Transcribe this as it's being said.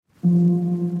We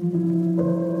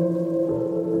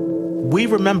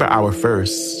remember our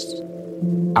first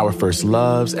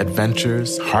loves,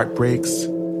 adventures, heartbreaks,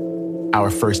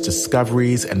 our first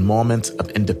discoveries and moments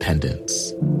of independence.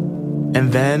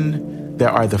 And then there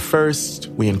are the first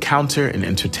we encounter in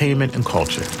entertainment and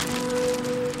culture.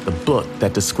 The book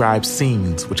that describes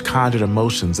scenes which conjured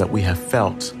emotions that we have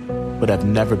felt but have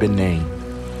never been named.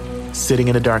 Sitting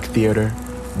in a dark theater,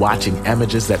 watching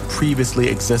images that previously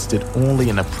existed only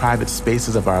in the private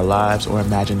spaces of our lives or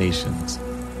imaginations.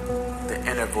 The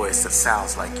inner voice that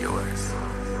sounds like yours.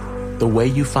 The way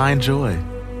you find joy.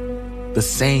 The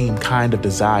same kind of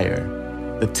desire.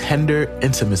 The tender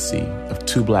intimacy of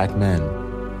two Black men.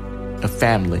 A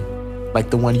family like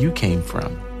the one you came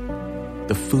from.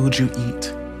 The food you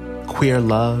eat. Queer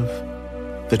love.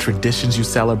 The traditions you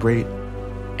celebrate.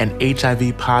 An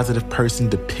HIV-positive person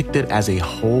depicted as a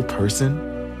whole person.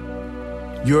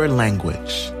 Your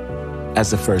language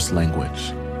as the first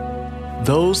language.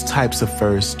 Those types of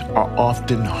first are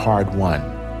often hard-won.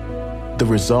 The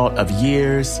result of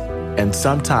years and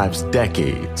sometimes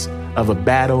decades of a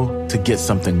battle to get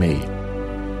something made.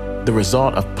 The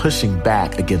result of pushing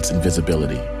back against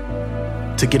invisibility.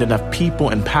 To get enough people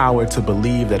in power to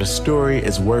believe that a story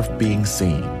is worth being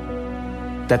seen.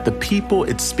 That the people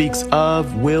it speaks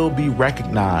of will be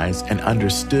recognized and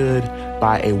understood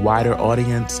by a wider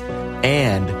audience,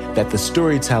 and that the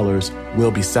storytellers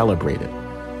will be celebrated.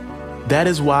 That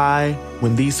is why,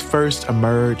 when these first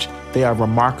emerge, they are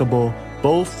remarkable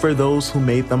both for those who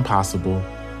made them possible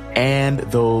and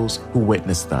those who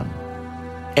witnessed them.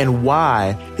 And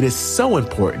why it is so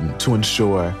important to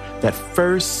ensure that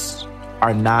firsts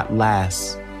are not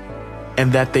lasts,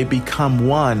 and that they become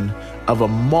one of a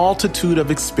multitude of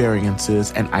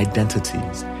experiences and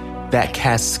identities that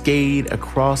cascade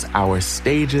across our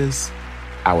stages,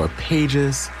 our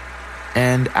pages,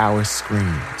 and our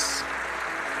screens.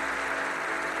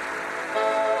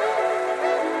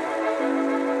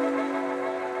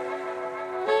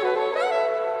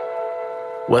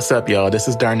 What's up, y'all? This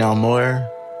is Darnell Moore,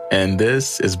 and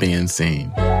this is Being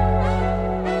Seen.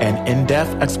 An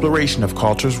in-depth exploration of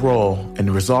culture's role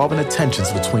in resolving the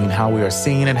tensions between how we are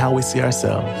seen and how we see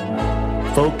ourselves.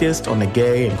 Focused on the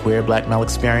gay and queer Black male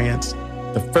experience,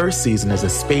 the first season is a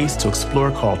space to explore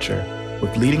culture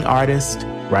with leading artists,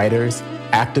 writers,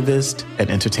 activists, and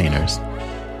entertainers.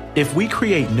 If we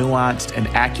create nuanced and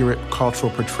accurate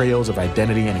cultural portrayals of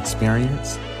identity and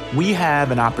experience, we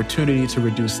have an opportunity to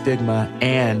reduce stigma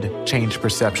and change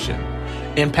perception,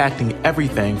 impacting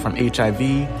everything from HIV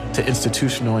to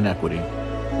institutional inequity.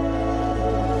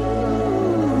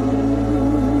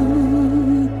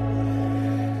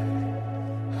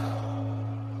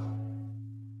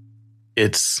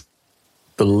 It's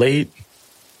the late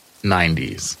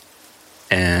 90s,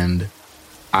 and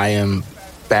I am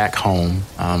back home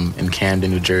in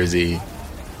Camden, New Jersey,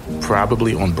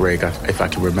 probably on break, if I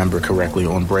can remember correctly,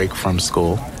 on break from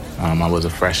school. I was a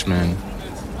freshman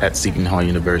at Seton Hall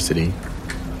University,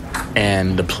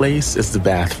 and the place is the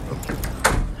bathroom.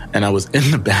 And I was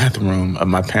in the bathroom of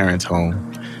my parents'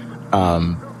 home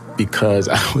because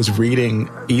I was reading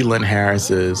Elin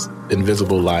Harris's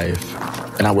Invisible Life,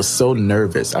 and I was so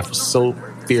nervous. I was so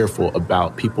fearful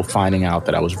about people finding out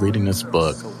that I was reading this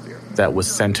book that was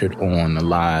centered on the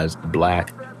lives of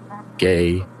Black,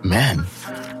 gay men.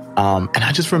 And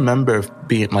I just remember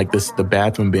being like this, the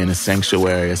bathroom being a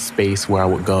sanctuary, a space where I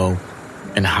would go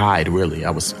and hide, really. I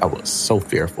was so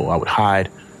fearful. I would hide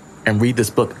and read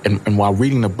this book. And while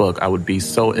reading the book, I would be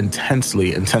so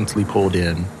intensely pulled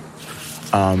in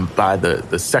by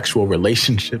the sexual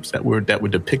relationships that were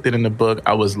depicted in the book.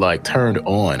 I was like turned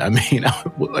on. I mean,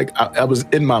 I was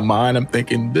in my mind, I'm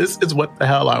thinking, this is what the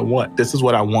hell I want. This is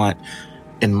what I want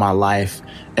in my life.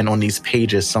 And on these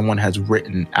pages, someone has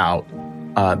written out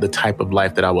the type of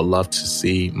life that I would love to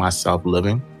see myself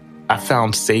living. I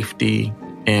found safety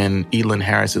in Elin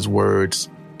Harris's words.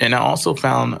 And I also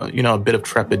found, a bit of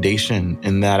trepidation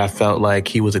in that I felt like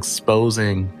he was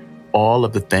exposing all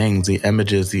of the things, the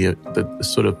images, the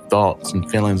sort of thoughts and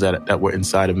feelings that were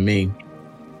inside of me.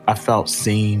 I felt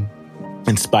seen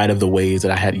in spite of the ways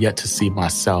that I had yet to see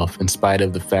myself, in spite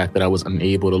of the fact that I was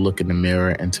unable to look in the mirror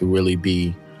and to really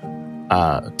be,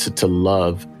 to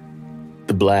love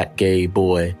the Black gay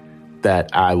boy that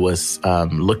I was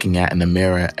looking at in the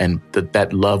mirror, and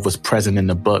that love was present in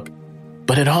the book.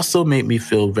 But it also made me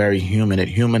feel very human. It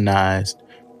humanized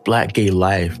Black gay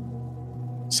life.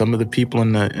 Some of the people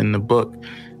in the book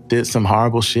did some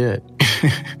horrible shit.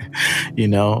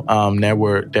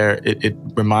 It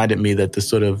reminded me that the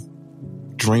sort of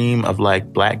dream of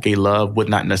like Black gay love would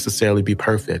not necessarily be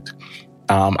perfect.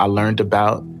 I learned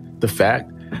about the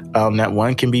fact that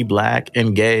one can be Black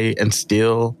and gay and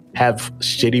still have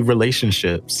shitty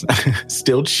relationships,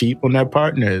 still cheat on their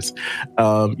partners,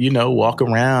 walk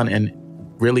around and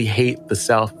really hate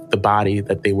the body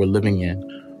that they were living in.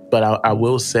 But I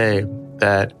will say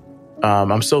that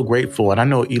I'm so grateful. And I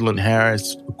know Elon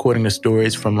Harris, according to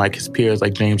stories from like his peers,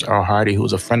 like James R. Hardy, who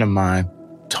was a friend of mine,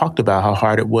 talked about how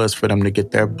hard it was for them to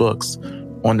get their books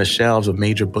on the shelves of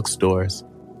major bookstores.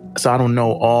 So I don't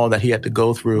know all that he had to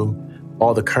go through,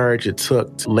 all the courage it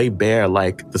took to lay bare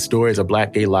like the stories of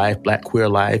Black gay life, Black queer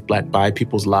life, Black bi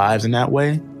people's lives in that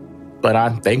way. But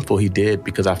I'm thankful he did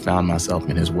because I found myself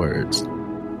in his words.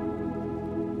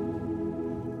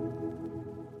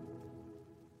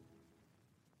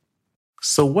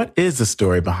 So what is the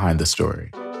story behind the story?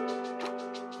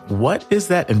 What is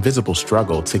that invisible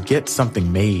struggle to get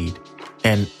something made?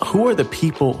 And who are the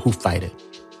people who fight it?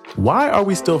 Why are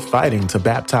we still fighting to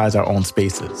baptize our own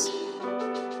spaces?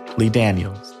 Lee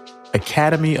Daniels,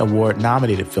 Academy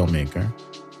Award-nominated filmmaker,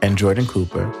 and Jordan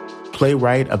Cooper,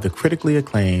 playwright of the critically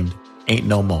acclaimed Ain't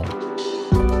No Mo.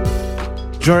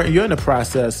 Jordan, you're in the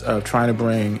process of trying to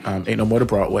bring Ain't No Mo to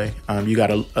Broadway. You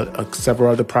got several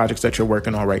other projects that you're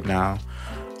working on right now.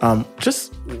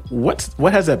 Just what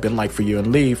has that been like for you?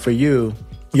 And Lee, for you,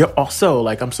 you're also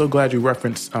like, I'm so glad you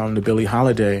referenced the Billie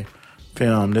Holiday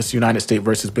film, this United States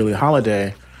versus Billie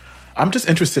Holiday. I'm just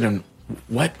interested in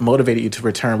what motivated you to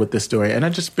return with this story.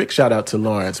 And just big shout out to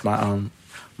Lawrence, my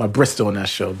Bristol in that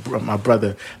show, my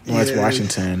brother, Lawrence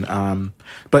Washington.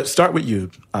 But start with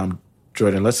you,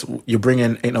 Jordan. You bring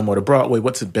in Ain't No Mo to Broadway.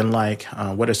 What's it been like?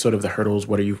 What are sort of the hurdles?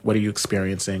 What are you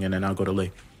experiencing? And then I'll go to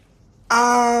Lee.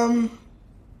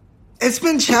 It's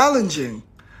been challenging.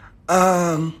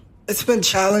 It's been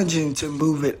challenging to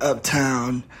move it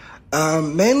uptown,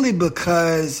 mainly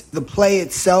because the play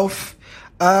itself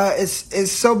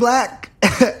is so Black,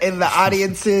 and the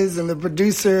audiences and the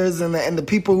producers and the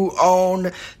people who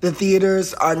own the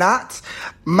theaters are not.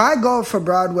 My goal for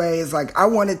Broadway is like, I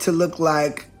want it to look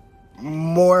like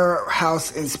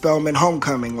Morehouse and Spelman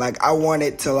Homecoming. Like, I want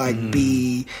it to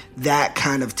be that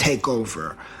kind of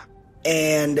takeover.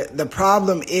 And the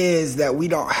problem is that we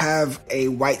don't have a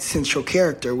white central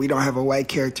character. We don't have a white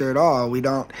character at all. We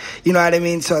don't, you know what I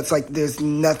mean? So it's like there's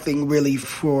nothing really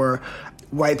for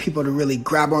white people to really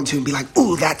grab onto and be like,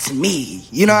 ooh, that's me.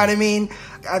 You know what I mean?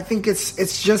 I think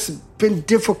it's just been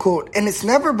difficult. And it's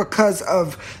never because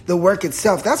of the work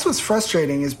itself. That's what's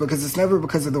frustrating, is because it's never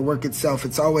because of the work itself.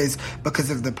 It's always because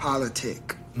of the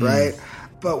politic, right?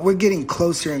 But we're getting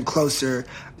closer and closer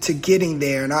to getting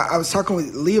there. And I was talking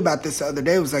with Lee about this the other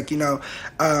day. It was like,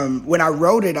 when I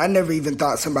wrote it, I never even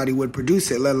thought somebody would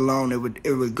produce it, let alone it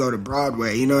would go to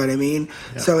Broadway. You know what I mean?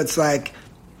 Yeah. So it's like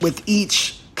with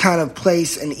each kind of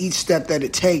place and each step that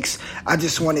it takes, I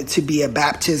just want it to be a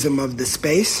baptism of the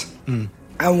space.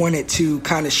 I want it to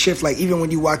kind of shift. Like, even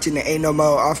when you walked into Ain't No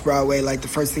Mo off Broadway, like the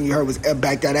first thing you heard was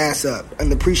Back That Ass Up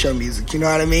and the pre-show music. You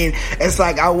know what I mean? It's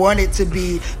like, I want it to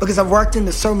be, because I've worked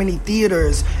into so many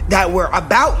theaters that were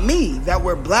about me, that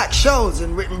were Black shows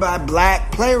and written by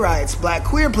Black playwrights, Black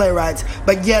queer playwrights,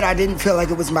 but yet I didn't feel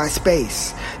like it was my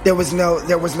space. There was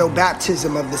no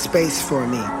baptism of the space for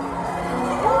me.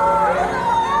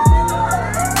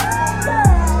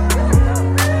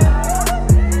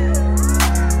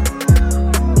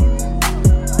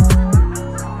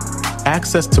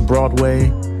 Access to Broadway,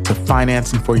 to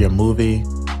financing for your movie.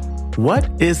 What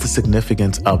is the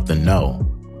significance of the no?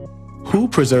 Who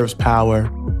preserves power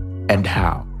and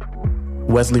how?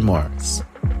 Wesley Morris,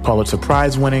 Pulitzer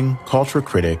Prize-winning cultural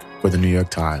critic for the New York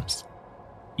Times.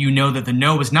 You know that the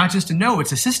no is not just a no,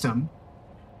 it's a system.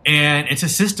 And it's a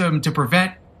system to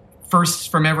prevent firsts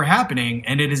from ever happening,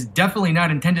 and it is definitely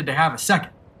not intended to have a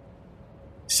second.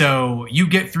 So you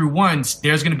get through once,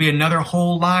 there's going to be another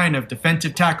whole line of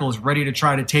defensive tackles ready to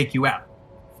try to take you out.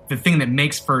 The thing that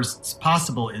makes firsts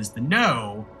possible is the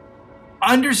no.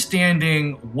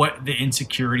 Understanding what the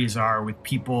insecurities are with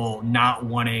people not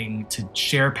wanting to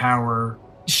share power,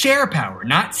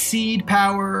 not cede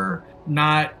power,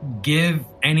 not give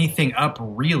anything up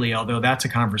really, although that's a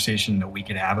conversation that we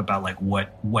could have about like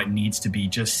what needs to be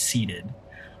just ceded.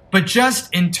 But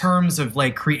just in terms of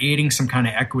like creating some kind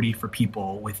of equity for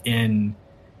people within,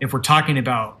 if we're talking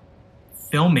about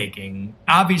filmmaking,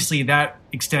 obviously that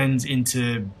extends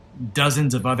into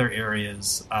dozens of other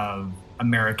areas of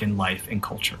American life and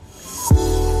culture.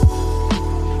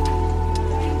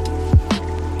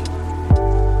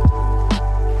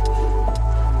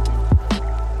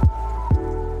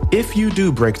 If you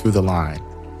do break through the line,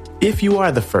 if you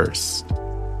are the first,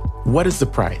 what is the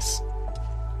price?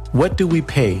 What do we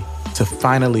pay to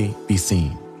finally be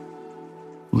seen?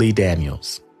 Lee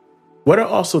Daniels. What are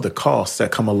also the costs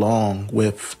that come along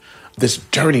with this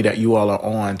journey that you all are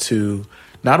on to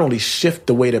not only shift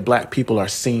the way that Black people are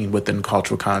seen within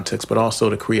cultural context, but also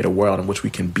to create a world in which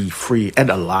we can be free and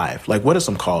alive? Like, what are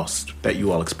some costs that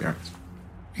you all experience?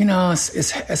 You know,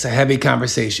 it's a heavy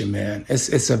conversation, man.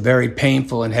 It's a very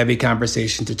painful and heavy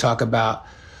conversation to talk about.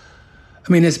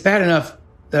 I mean, it's bad enough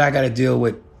that I got to deal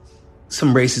with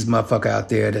some racist motherfucker out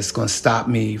there that's going to stop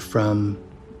me from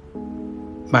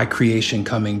my creation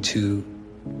coming to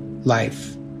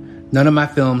life. None of my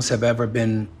films have ever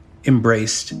been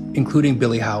embraced, including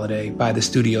Billie Holiday, by the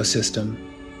studio system.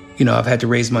 You know, I've had to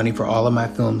raise money for all of my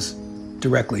films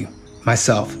directly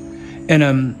myself.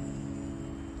 And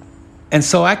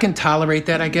so I can tolerate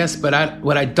that, I guess, but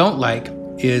what I don't like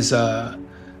is,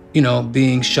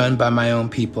 being shunned by my own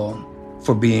people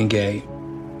for being gay.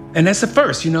 And that's the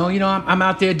first, I'm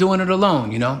out there doing it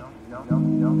alone,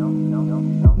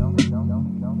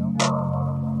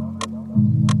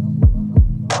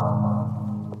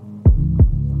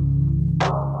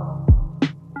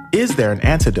 Is there an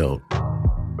antidote?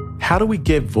 How do we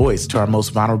give voice to our most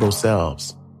vulnerable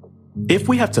selves? If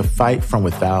we have to fight from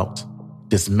without,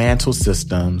 dismantle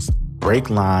systems, break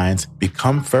lines,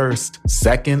 become first,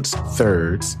 seconds,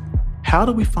 thirds, how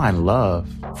do we find love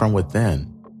from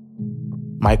within?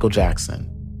 Michael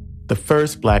Jackson, the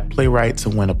first Black playwright to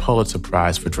win a Pulitzer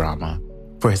Prize for drama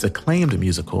for his acclaimed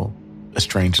musical, A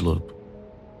Strange Loop.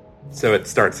 So it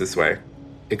starts this way.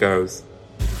 It goes,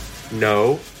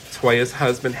 "No, Toya's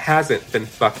husband hasn't been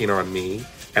fucking on me,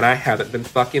 and I haven't been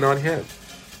fucking on him.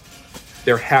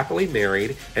 They're happily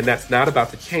married, and that's not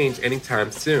about to change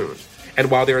anytime soon.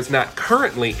 And while there is not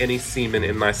currently any semen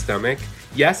in my stomach,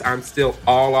 yes, I'm still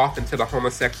all off into the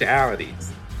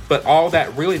homosexualities. But all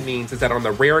that really means is that on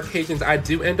the rare occasions I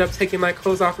do end up taking my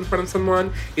clothes off in front of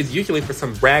someone, it's usually for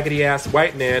some raggedy-ass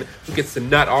white man who gets to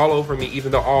nut all over me,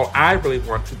 even though all I really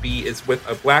want to be is with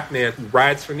a Black man who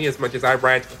rides for me as much as I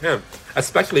ride for him.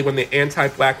 Especially when the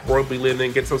anti-Black world we live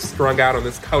in gets so strung out on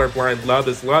this colorblind love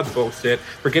is love bullshit,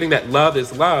 forgetting that love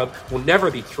is love will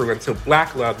never be true until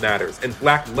Black love matters, and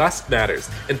Black lust matters,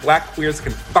 and Black queers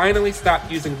can finally stop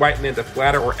using white men to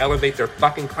flatter or elevate their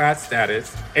fucking class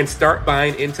status, and start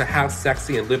buying into how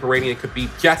sexy and liberating it could be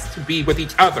just to be with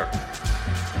each other."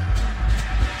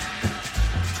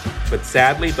 But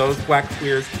sadly, those Black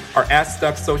queers are as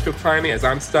stuck social climbing as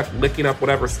I'm stuck licking up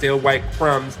whatever stale white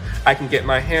crumbs I can get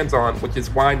my hands on, which is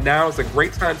why now is a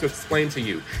great time to explain to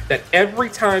you that every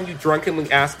time you drunkenly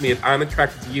ask me if I'm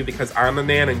attracted to you because I'm a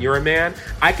man and you're a man,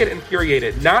 I get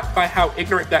infuriated not by how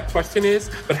ignorant that question is,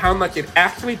 but how much it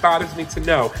actually bothers me to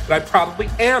know that I probably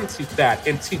am too fat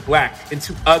and too Black and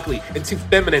too ugly and too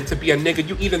feminine to be a nigga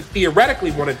you even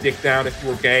theoretically want to dick down if you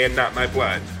were gay and not my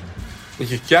blood.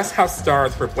 Which is just how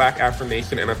starved for Black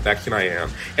affirmation and affection I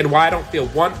am, and why I don't feel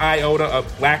one iota of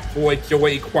Black boy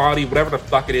joy, equality, whatever the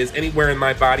fuck it is, anywhere in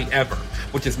my body ever,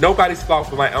 which is nobody's fault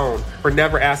but my own, for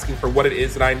never asking for what it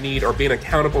is that I need or being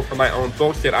accountable for my own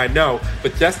bullshit, I know,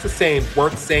 but just the same,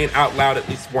 worth saying out loud at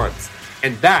least once.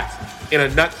 And that, in a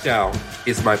nutshell,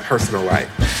 is my personal life.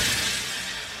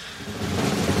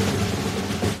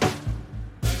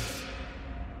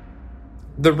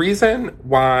 The reason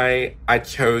why I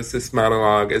chose this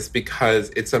monologue is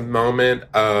because it's a moment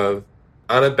of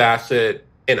unabashed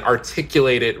and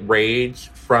articulated rage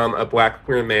from a Black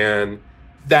queer man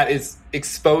that is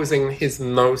exposing his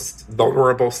most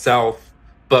vulnerable self,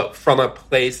 but from a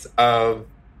place of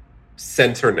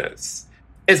centeredness.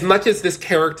 As much as this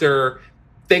character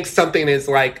thinks something is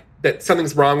like, that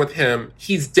something's wrong with him,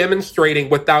 he's demonstrating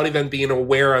without even being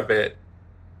aware of it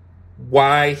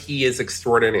why he is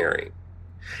extraordinary.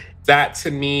 That, to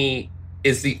me,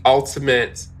 is the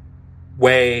ultimate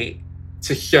way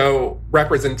to show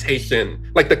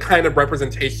representation, like the kind of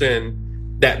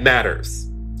representation that matters.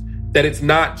 That it's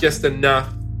not just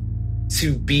enough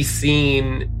to be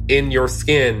seen in your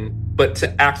skin, but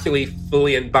to actually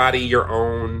fully embody your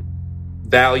own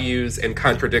values and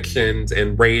contradictions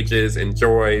and rages and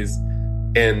joys.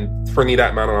 And for me,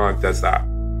 that monologue does that.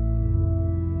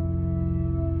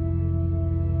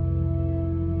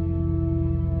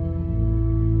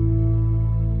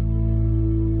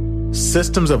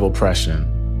 Systems of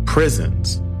oppression,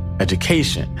 prisons,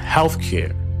 education,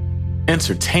 healthcare,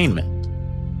 entertainment.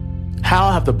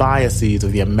 How have the biases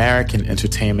of the American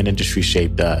entertainment industry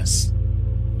shaped us?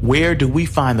 Where do we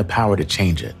find the power to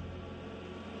change it?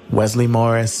 Wesley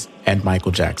Morris and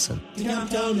Michael Jackson.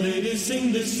 Uptown ladies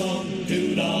sing this song,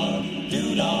 doo-dah,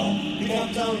 doo-dah.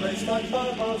 Uptown ladies like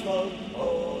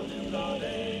oh,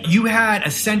 doo-dah. You had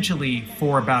essentially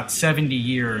for about 70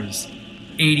 years,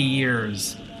 80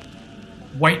 years,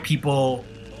 white people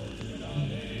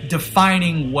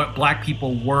defining what Black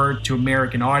people were to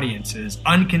American audiences,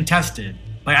 uncontested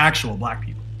by actual Black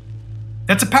people.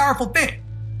 That's a powerful thing.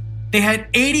 They had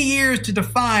 80 years to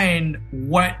define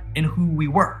what and who we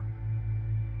were.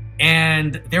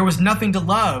 And there was nothing to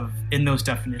love in those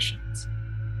definitions.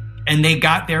 And they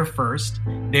got there first.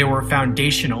 They were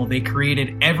foundational. They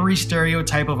created every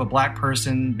stereotype of a Black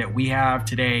person that we have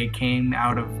today came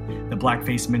out of the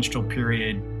blackface minstrel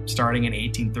period, starting in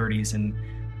 1830s and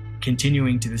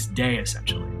continuing to this day,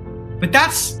 essentially. But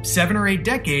that's 7 or 8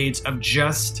 decades of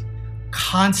just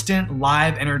constant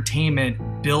live entertainment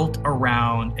built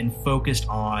around and focused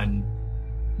on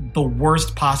the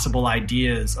worst possible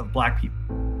ideas of Black people.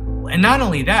 And not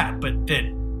only that, but that,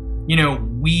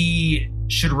 we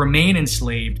should remain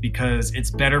enslaved because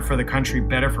it's better for the country,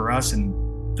 better for us,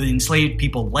 and the enslaved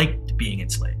people liked being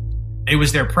enslaved. It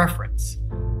was their preference.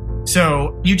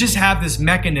 So you just have this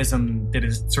mechanism that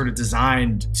is sort of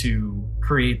designed to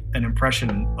create an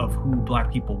impression of who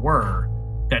Black people were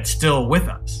that's still with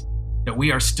us, that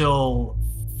we are still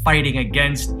fighting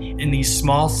against in these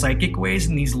small psychic ways,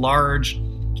 in these large,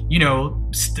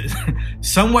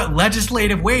 somewhat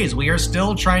legislative ways. We are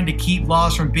still trying to keep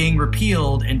laws from being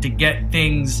repealed and to get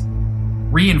things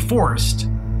reinforced.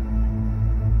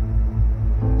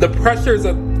 The pressures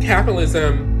of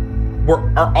capitalism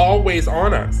are always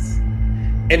on us.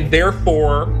 And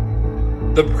therefore,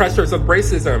 the pressures of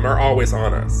racism are always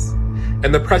on us.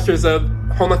 And the pressures of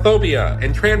homophobia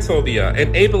and transphobia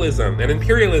and ableism and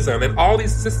imperialism and all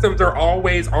these systems are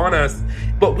always on us.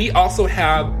 But we also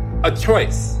have a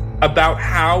choice about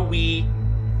how we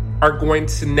are going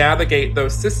to navigate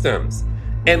those systems.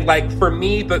 And for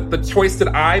me, the choice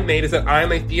that I made is that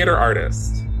I'm a theater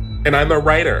artist and I'm a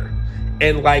writer.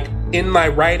 And in my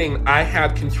writing, I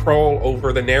have control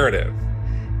over the narrative.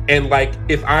 And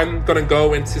if I'm gonna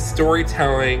go into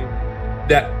storytelling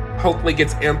that hopefully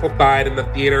gets amplified in the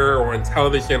theater or in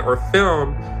television or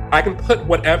film, I can put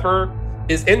whatever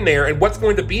is in there. And what's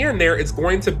going to be in there is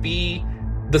going to be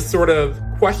the sort of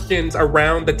questions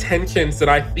around the tensions that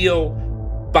I feel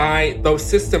by those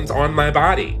systems on my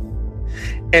body.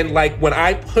 And when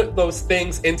I put those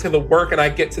things into the work and I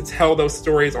get to tell those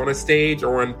stories on a stage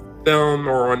or on film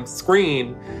or on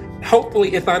screen,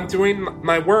 hopefully if I'm doing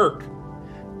my work,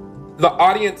 the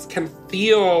audience can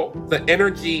feel the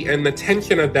energy and the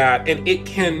tension of that, and it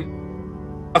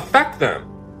can affect them,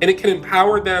 and it can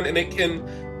empower them, and it can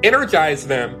energize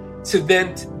them to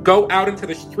then go out into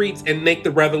the streets and make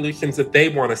the revolutions that they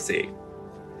want to see.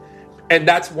 And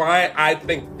that's why I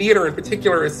think theater in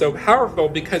particular is so powerful,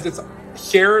 because it's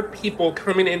shared people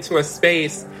coming into a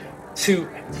space to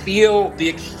feel the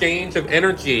exchange of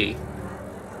energy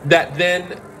that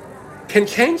then can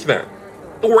change them,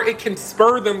 or it can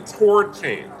spur them toward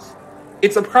change.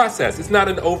 It's a process. It's not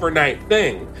an overnight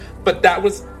thing. But that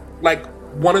was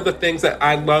one of the things that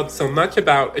I loved so much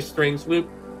about A Strange Loop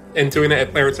and doing it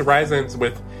at Playwrights Horizons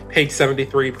with Page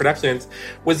 73 Productions,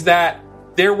 was that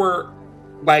there were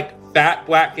fat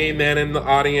Black gay men in the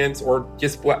audience, or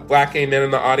just Black gay men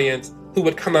in the audience, who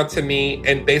would come up to me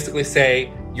and basically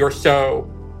say, your show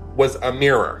was a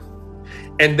mirror.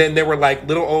 And then there were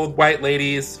little old white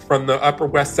ladies from the Upper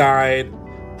West Side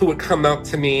who would come up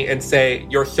to me and say,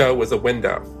 your show was a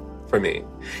window for me.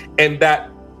 And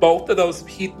that both of those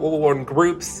people and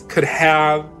groups could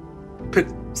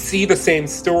see the same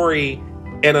story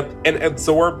and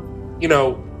absorb,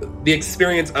 the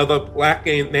experience of a Black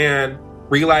gay man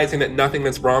realizing that nothing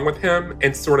is wrong with him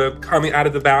and sort of coming out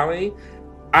of the valley.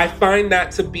 I find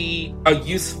that to be a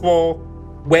useful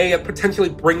way of potentially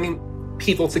bringing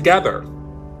people together,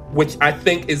 which I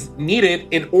think is needed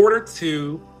in order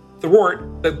to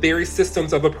thwart the very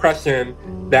systems of oppression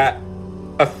that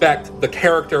affect the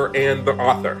character and the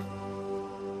author.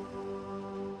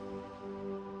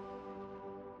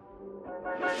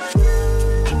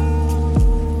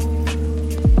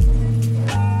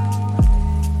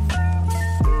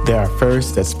 There are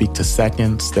firsts that speak to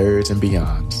seconds, thirds, and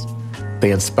beyonds. They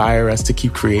inspire us to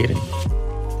keep creating.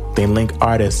 They link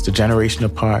artists a generation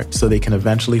apart so they can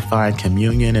eventually find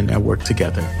communion in their work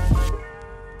together.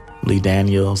 Lee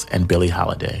Daniels and Billie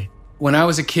Holiday. When I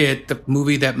was a kid, the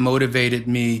movie that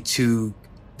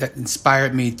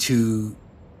inspired me to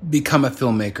become a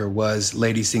filmmaker was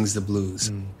Lady Sings the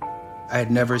Blues. I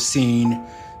had never seen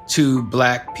two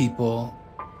Black people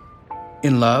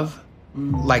in love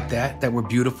like that were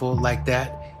beautiful like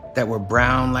that were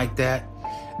brown like that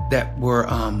were,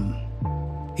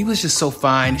 he was just so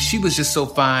fine, she was just so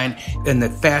fine, and the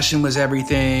fashion was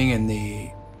everything, and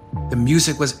the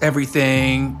music was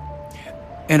everything.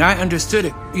 And I understood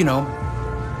it,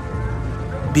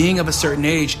 being of a certain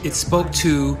age, it spoke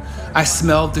to, I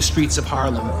smelled the streets of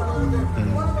Harlem.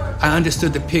 I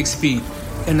understood the pig's feet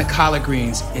and the collard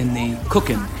greens in the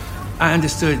cooking. I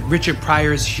understood Richard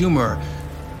Pryor's humor.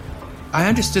 I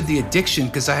understood the addiction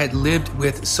because I had lived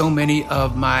with so many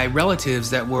of my relatives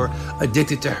that were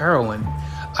addicted to heroin.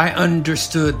 I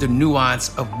understood the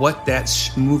nuance of what that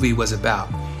movie was about.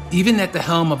 Even at the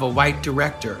helm of a white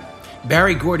director,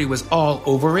 Barry Gordy was all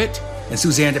over it, and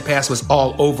Suzanne DePass was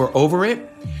all over it.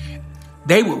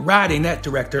 They were riding that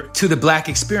director to the Black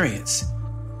experience.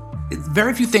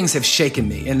 Very few things have shaken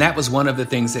me, and that was one of the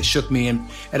things that shook me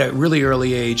at a really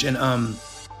early age. And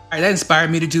that inspired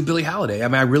me to do Billie Holiday. I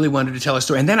mean, I really wanted to tell her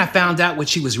story. And then I found out what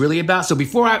she was really about. So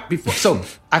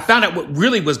I found out what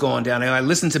really was going down. And I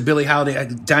listened to Billie Holiday,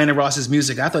 Diana Ross's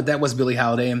music. I thought that was Billie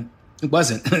Holiday, and it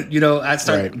wasn't. I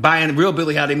started buying real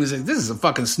Billie Holiday music. This is a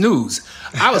fucking snooze.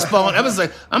 I was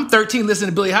like, I'm 13 listening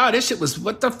to Billie Holiday. This shit was,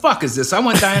 what the fuck is this? I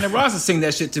want Diana Ross to sing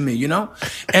that shit to me,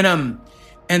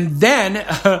 And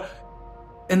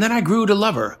then I grew to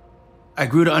love her. I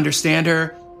grew to understand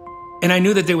her. And I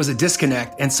knew that there was a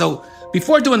disconnect. And so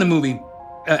before doing the movie,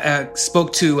 I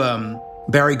spoke to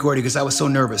Barry Gordy because I was so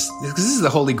nervous. Because this is the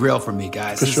holy grail for me,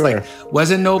 guys. It's like,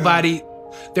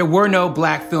 there were no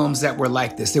Black films that were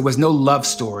like this. There was no love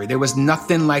story. There was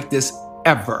nothing like this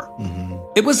ever. Mm-hmm.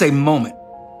 It was a moment.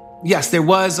 Yes, there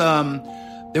was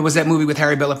that movie with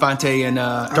Harry Belafonte and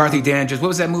Dorothy Dandridge. What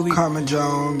was that movie? Carmen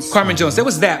Jones. There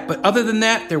was that. But other than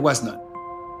that, there was none.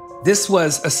 This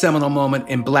was a seminal moment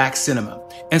in Black cinema.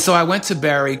 And so I went to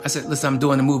Barry. I said, listen, I'm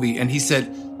doing a movie. And I said,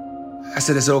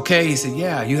 is it okay? He said,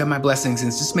 yeah, you have my blessings.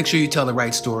 And just make sure you tell the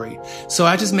right story. So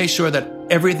I just made sure that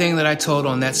everything that I told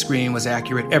on that screen was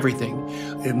accurate, everything.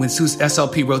 And when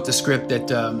SLP wrote the script that,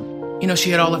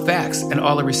 she had all the facts and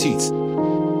all the receipts.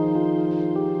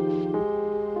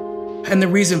 And the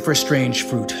reason for Strange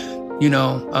Fruit,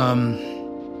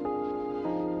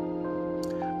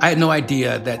 I had no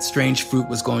idea that Strange Fruit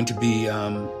was going to be,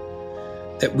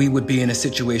 that we would be in a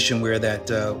situation where that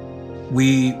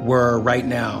we were right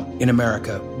now in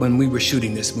America when we were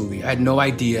shooting this movie. I had no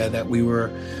idea that we were,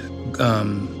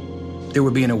 there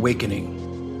would be an awakening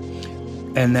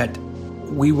and that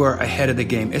we were ahead of the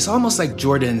game. It's almost like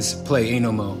Jordan's play, Ain't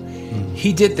No Mo. Mm-hmm.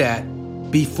 He did that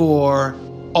before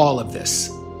all of this.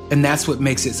 And that's what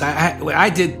makes it. So I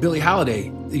did Billie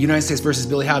Holiday, the United States versus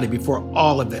Billie Holiday, before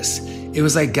all of this. It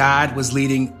was like God was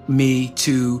leading me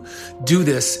to do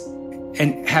this,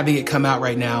 and having it come out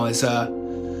right now is,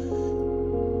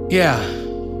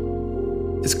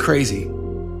 it's crazy.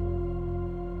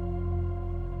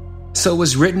 So it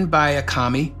was written by a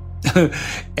commie,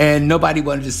 and nobody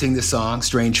wanted to sing the song,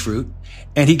 Strange Fruit,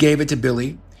 and he gave it to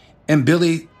Billie, and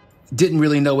Billie didn't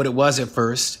really know what it was at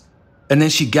first, and then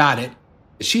she got it.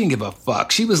 She didn't give a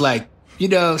fuck. She was like, she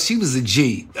was a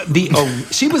G.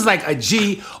 She was like a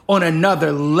G on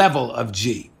another level of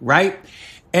G, right?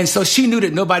 And so she knew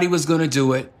that nobody was going to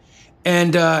do it,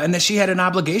 and that she had an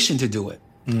obligation to do it.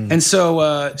 Mm. And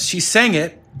so she sang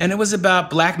it, and it was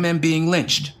about Black men being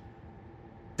lynched.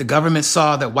 The government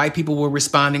saw that white people were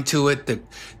responding to it.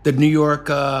 The New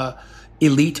York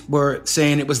elite were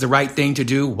saying it was the right thing to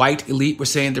do. White elite were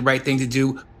saying the right thing to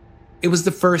do. It was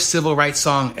the first civil rights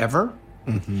song ever.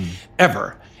 Mm-hmm.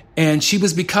 Ever. And she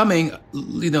was becoming,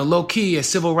 low-key a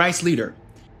civil rights leader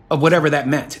of whatever that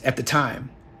meant at the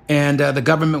time. And the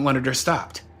government wanted her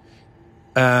stopped.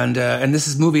 And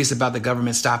this movie is about the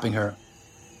government stopping her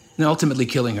and ultimately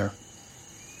killing her.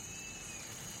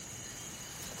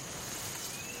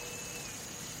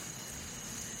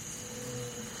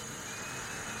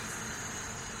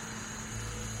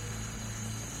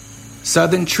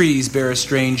 Southern trees bear a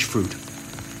strange fruit.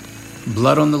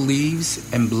 Blood on the leaves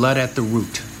and blood at the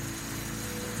root.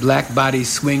 Black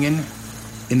bodies swinging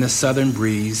in the southern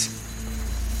breeze.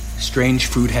 Strange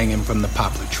fruit hanging from the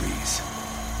poplar trees.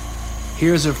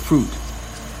 Here's a fruit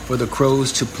for the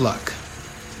crows to pluck,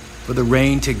 for the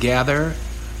rain to gather,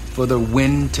 for the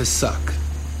wind to suck,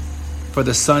 for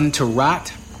the sun to rot,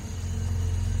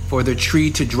 for the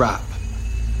tree to drop.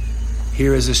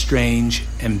 Here is a strange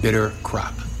and bitter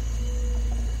crop.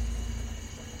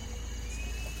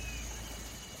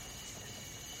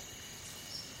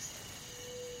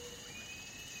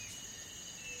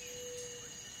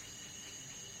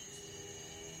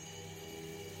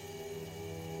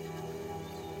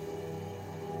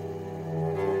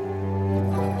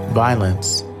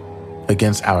 Violence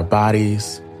against our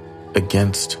bodies,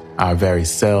 against our very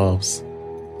selves,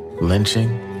 lynching,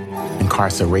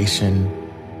 incarceration,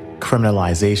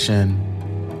 criminalization,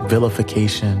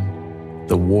 vilification,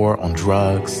 the war on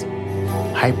drugs,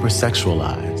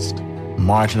 hypersexualized,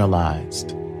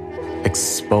 marginalized,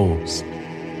 exposed,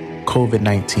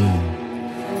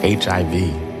 COVID-19,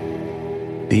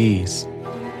 HIV. These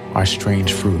are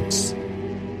strange fruits.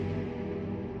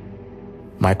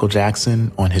 Michael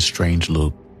Jackson on his Strange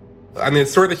Loop. I mean, the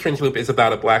story of The Strange Loop is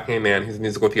about a Black gay man who's a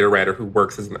musical theater writer who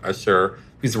works as an usher,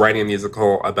 who's writing a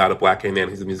musical about a Black gay man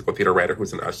who's a musical theater writer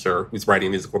who's an usher, who's writing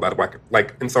a musical about a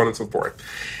Black, and so on and so forth.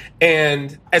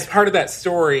 And as part of that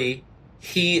story,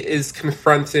 he is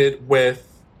confronted with,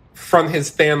 from his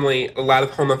family, a lot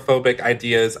of homophobic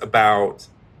ideas about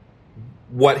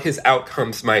what his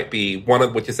outcomes might be, one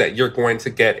of which is that you're going to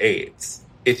get AIDS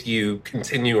if you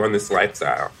continue on this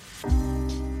lifestyle.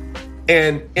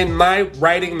 And in my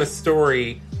writing the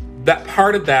story, that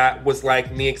part of that was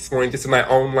like me exploring just in my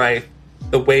own life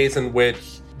the ways in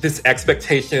which this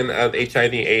expectation of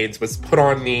HIV/AIDS was put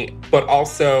on me, but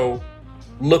also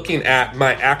looking at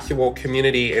my actual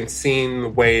community and seeing the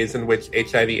ways in which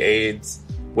HIV/AIDS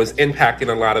was impacting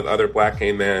a lot of other Black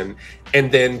gay men,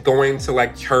 and then going to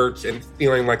like church and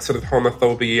feeling like sort of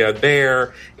homophobia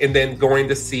there, and then going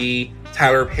to see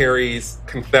Tyler Perry's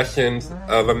Confessions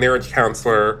of a Marriage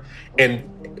Counselor and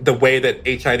the way that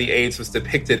HIV/AIDS was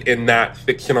depicted in that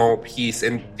fictional piece,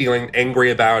 and feeling angry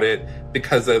about it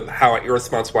because of how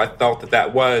irresponsible I felt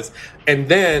that was. And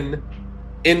then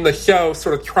in the show,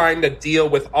 sort of trying to deal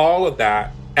with all of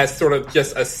that as sort of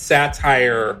just a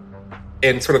satire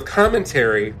and sort of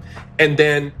commentary. And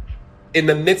then in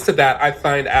the midst of that, I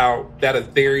find out that a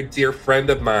very dear friend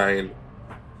of mine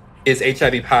is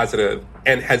HIV positive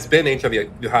and has been HIV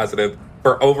positive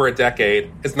for over a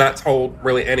decade, has not told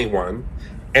really anyone,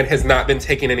 and has not been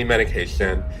taking any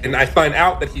medication. And I find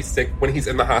out that he's sick when he's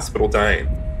in the hospital dying.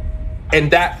 And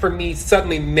that for me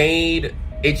suddenly made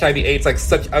HIV/AIDS like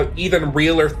such an even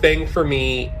realer thing for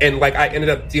me. And like I ended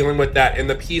up dealing with that in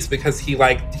the piece because he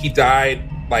died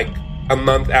like a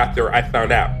month after I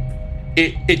found out.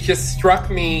 It just struck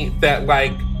me that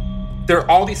like there are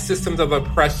all these systems of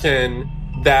oppression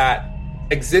that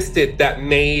existed that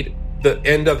made the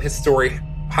end of his story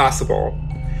possible.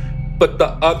 But the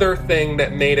other thing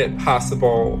that made it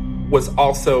possible was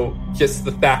also just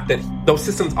the fact that those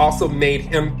systems also made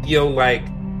him feel like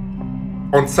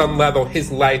on some level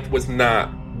his life was not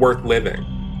worth living.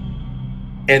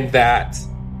 And that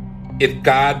if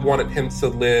God wanted him to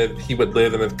live, he would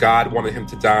live. And if God wanted him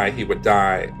to die, he would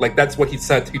die. Like, that's what he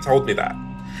said. He told me that.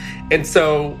 And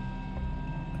so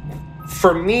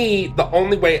for me, the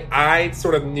only way I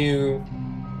sort of knew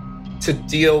to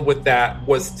deal with that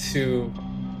was to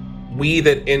weave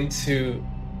it into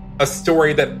a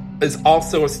story that is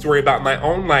also a story about my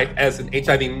own life as an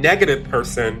HIV negative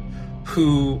person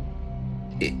who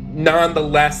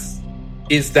nonetheless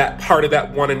is that part of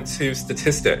that 1 in 2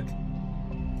 statistic.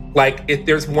 Like, if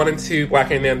there's 1 in 2 Black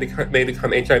gay men may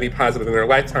become HIV positive in their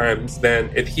lifetimes, then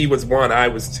if he was 1, I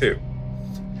was 2.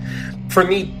 For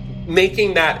me,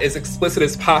 making that as explicit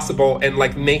as possible and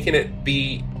like making it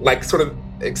be like sort of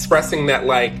expressing that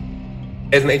like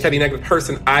as an HIV negative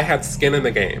person, I have skin in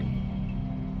the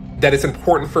game. That it's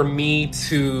important for me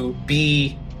to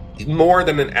be more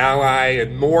than an ally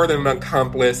and more than an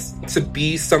accomplice, to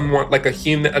be someone like a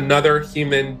human, another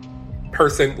human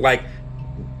person, like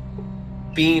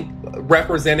being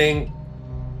representing,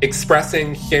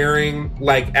 expressing, sharing,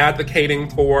 like advocating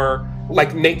for,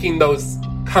 like making those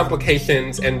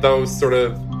complications and those sort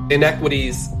of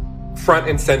inequities front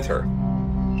and center.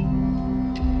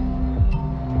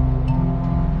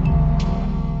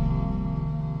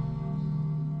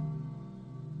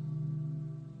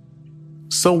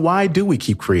 So why do we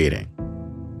keep creating?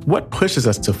 What pushes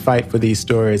us to fight for these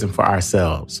stories and for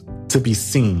ourselves? To be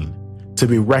seen, to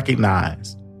be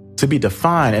recognized, to be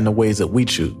defined in the ways that we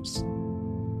choose.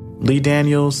 Lee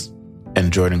Daniels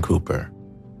and Jordan Cooper.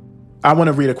 I want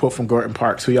to read a quote from Gordon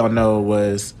Parks, who y'all know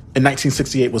was, in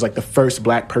 1968, was like the first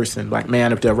black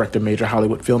man to direct a major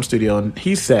Hollywood film studio. And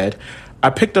he said, "I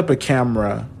picked up a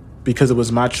camera because it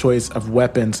was my choice of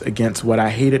weapons against what I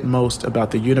hated most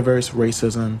about the universe: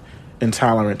 racism,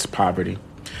 intolerance, poverty."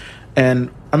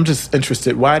 And I'm just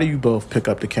interested, why do you both pick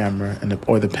up the camera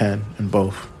or the pen, and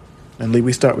both? And Lee,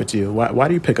 we start with you. Why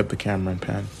do you pick up the camera and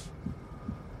pen?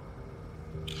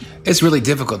 It's really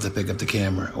difficult to pick up the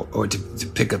camera or to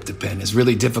pick up the pen. It's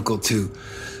really difficult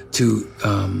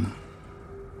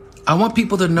I want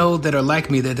people to know that are like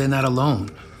me, that they're not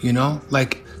alone, you know?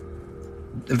 Like,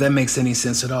 if that makes any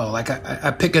sense at all. Like,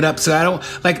 I pick it up so I don't,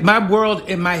 like, my world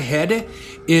in my head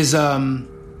is,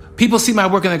 people see my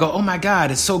work and they go, "Oh my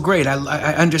God, it's so great. I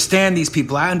understand these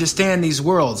people. I understand these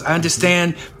worlds. I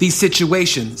understand these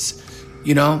situations,"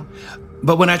 you know?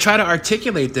 But when I try to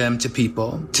articulate them to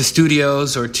people, to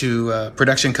studios or to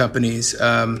production companies,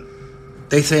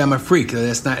 they say I'm a freak.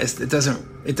 It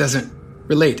doesn't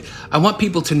relate. I want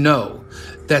people to know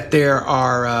that there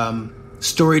are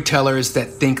storytellers that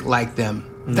think like them.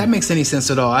 If that makes any sense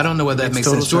at all. I don't know whether that makes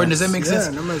sense. Jordan, does that make sense?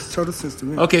 Yeah, that makes total sense to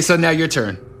me. Okay, so now your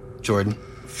turn, Jordan.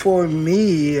 For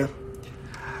me,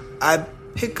 I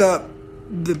pick up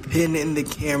the pen and the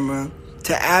camera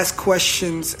to ask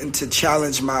questions and to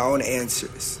challenge my own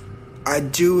answers. I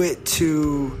do it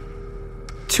to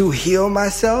heal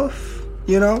myself,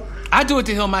 you know? I do it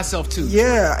to heal myself too.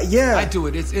 Yeah. I do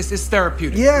it. It's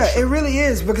therapeutic. Yeah, it really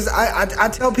is, because I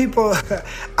tell people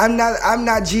I'm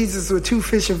not Jesus with 2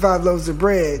 fish and 5 loaves of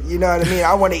bread. You know what I mean?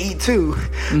 I want to eat too.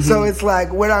 Mm-hmm. So it's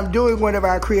like when I'm doing whenever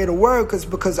I create a work, it's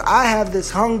because I have this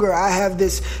hunger, I have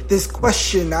this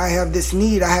question, I have this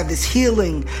need, I have this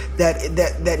healing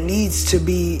that needs to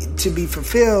be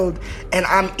fulfilled, and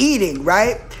I'm eating,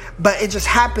 right? But it just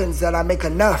happens that I make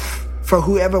enough for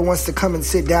whoever wants to come and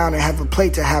sit down and have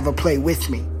a play with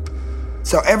me.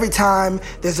 So every time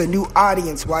there's a new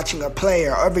audience watching a play,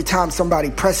 or every time somebody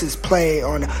presses play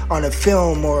on a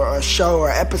film or a show or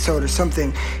episode or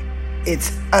something,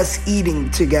 it's us eating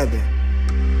together.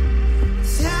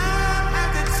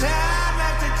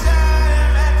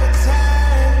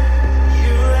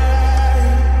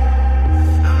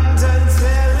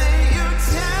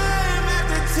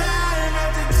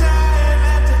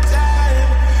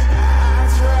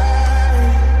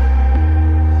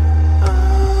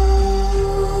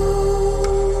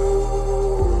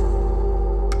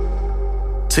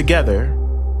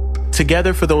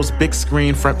 Together for those big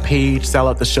screen front page sell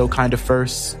out the show kind of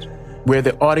first, where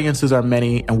the audiences are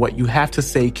many and what you have to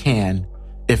say can,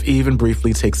 if even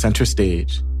briefly, take center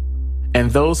stage.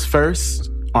 And those firsts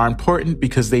are important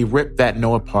because they rip that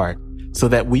no apart so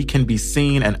that we can be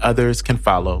seen and others can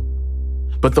follow.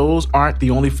 But those aren't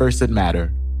the only firsts that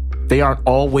matter. They aren't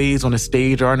always on a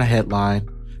stage or on a headline.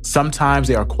 Sometimes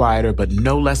they are quieter but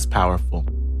no less powerful.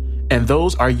 And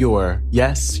those are your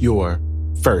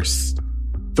first.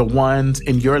 The ones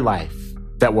in your life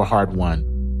that were hard won.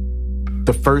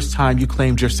 The first time you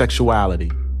claimed your sexuality.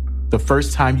 The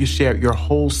first time you shared your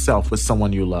whole self with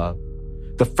someone you love.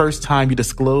 The first time you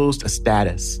disclosed a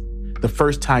status. The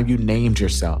first time you named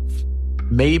yourself.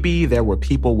 Maybe there were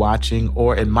people watching,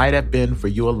 or it might have been for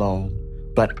you alone,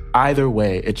 but either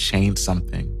way, it changed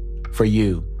something. For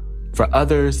you, for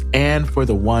others, and for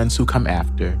the ones who come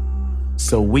after.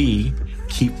 So we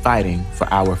keep fighting for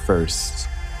our firsts.